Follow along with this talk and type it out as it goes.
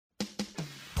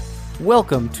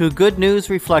Welcome to Good News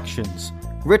Reflections,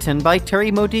 written by Terry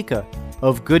Modica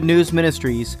of Good News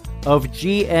Ministries of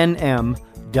GNM.org.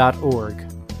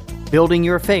 Building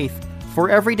your faith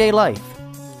for everyday life,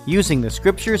 using the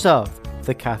scriptures of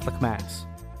the Catholic Mass.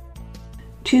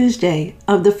 Tuesday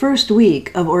of the first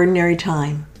week of Ordinary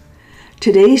Time.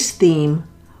 Today's theme,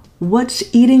 What's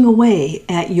Eating Away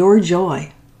at Your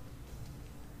Joy?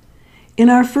 In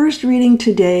our first reading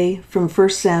today from 1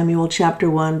 Samuel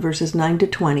chapter 1, verses 9 to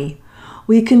 20,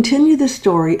 we continue the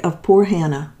story of poor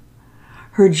Hannah.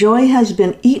 Her joy has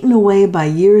been eaten away by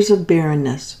years of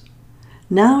barrenness.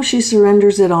 Now she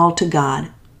surrenders it all to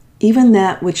God, even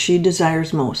that which she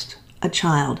desires most, a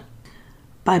child,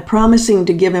 by promising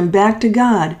to give him back to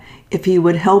God if he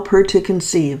would help her to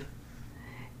conceive.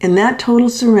 In that total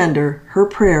surrender, her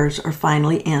prayers are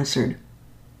finally answered.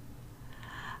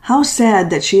 How sad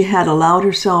that she had allowed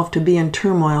herself to be in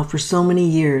turmoil for so many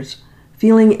years,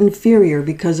 feeling inferior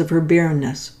because of her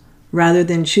barrenness, rather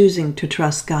than choosing to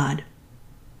trust God.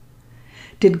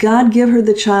 Did God give her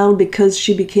the child because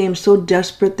she became so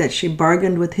desperate that she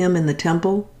bargained with him in the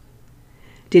temple?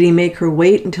 Did he make her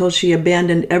wait until she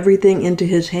abandoned everything into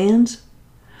his hands?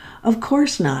 Of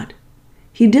course not.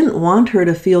 He didn't want her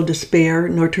to feel despair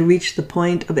nor to reach the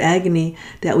point of agony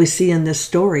that we see in this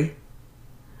story.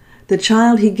 The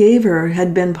child he gave her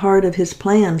had been part of his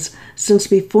plans since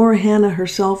before Hannah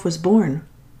herself was born.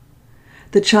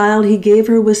 The child he gave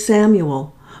her was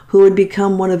Samuel, who would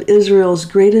become one of Israel's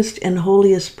greatest and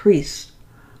holiest priests,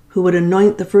 who would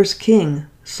anoint the first king,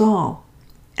 Saul,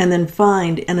 and then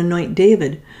find and anoint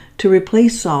David to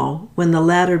replace Saul when the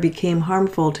latter became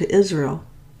harmful to Israel.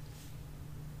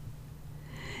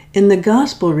 In the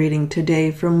Gospel reading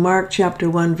today from Mark chapter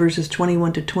 1, verses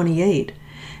 21 to 28,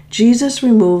 Jesus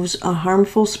removes a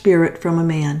harmful spirit from a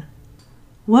man.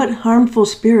 What harmful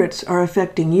spirits are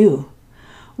affecting you?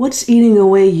 What's eating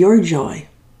away your joy?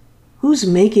 Who's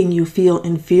making you feel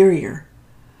inferior?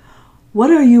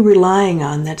 What are you relying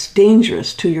on that's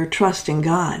dangerous to your trust in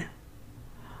God?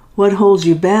 What holds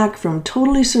you back from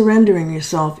totally surrendering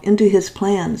yourself into His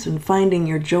plans and finding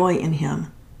your joy in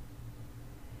Him?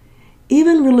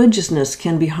 Even religiousness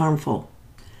can be harmful.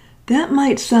 That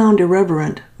might sound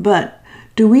irreverent, but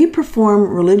do we perform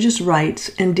religious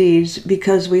rites and deeds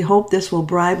because we hope this will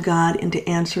bribe God into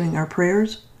answering our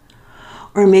prayers?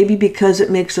 Or maybe because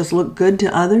it makes us look good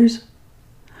to others?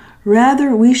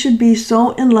 Rather, we should be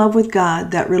so in love with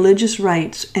God that religious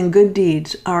rites and good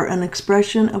deeds are an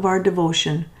expression of our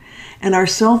devotion, and our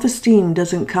self-esteem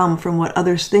doesn't come from what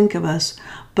others think of us,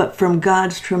 but from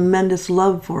God's tremendous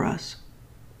love for us.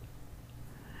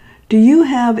 Do you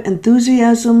have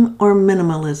enthusiasm or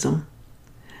minimalism?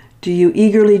 Do you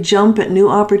eagerly jump at new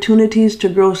opportunities to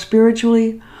grow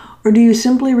spiritually, or do you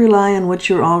simply rely on what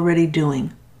you're already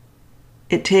doing?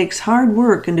 It takes hard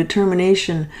work and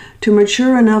determination to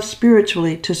mature enough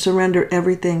spiritually to surrender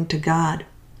everything to God.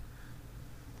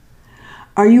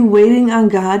 Are you waiting on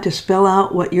God to spell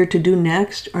out what you're to do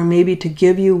next, or maybe to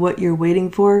give you what you're waiting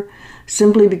for,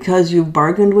 simply because you've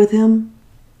bargained with Him?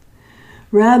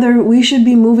 Rather, we should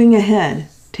be moving ahead,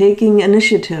 taking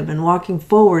initiative and walking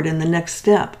forward in the next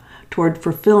step toward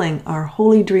fulfilling our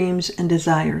holy dreams and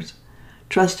desires,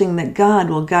 trusting that God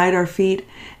will guide our feet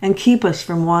and keep us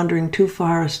from wandering too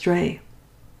far astray.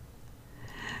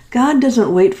 God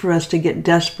doesn't wait for us to get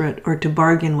desperate or to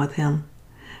bargain with Him.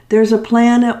 There's a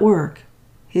plan at work.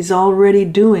 He's already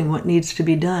doing what needs to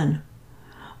be done.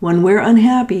 When we're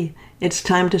unhappy, it's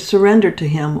time to surrender to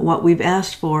Him what we've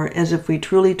asked for as if we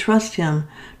truly trust Him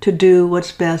to do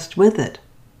what's best with it.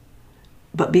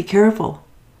 But be careful.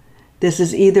 This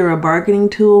is either a bargaining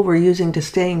tool we're using to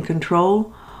stay in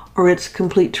control, or it's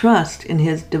complete trust in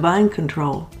His divine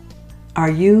control. Are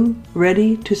you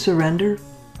ready to surrender?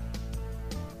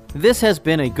 This has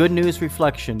been a Good News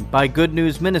Reflection by Good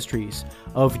News Ministries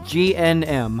of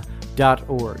GNM.org.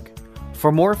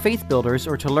 For more faith builders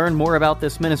or to learn more about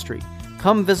this ministry,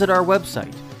 come visit our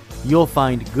website. You'll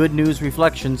find Good News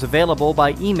Reflections available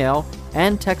by email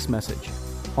and text message,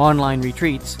 online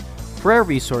retreats, prayer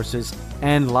resources,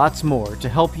 and lots more to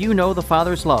help you know the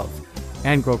Father's love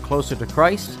and grow closer to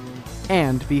Christ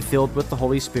and be filled with the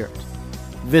Holy Spirit.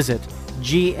 Visit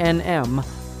GNM.org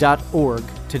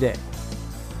today.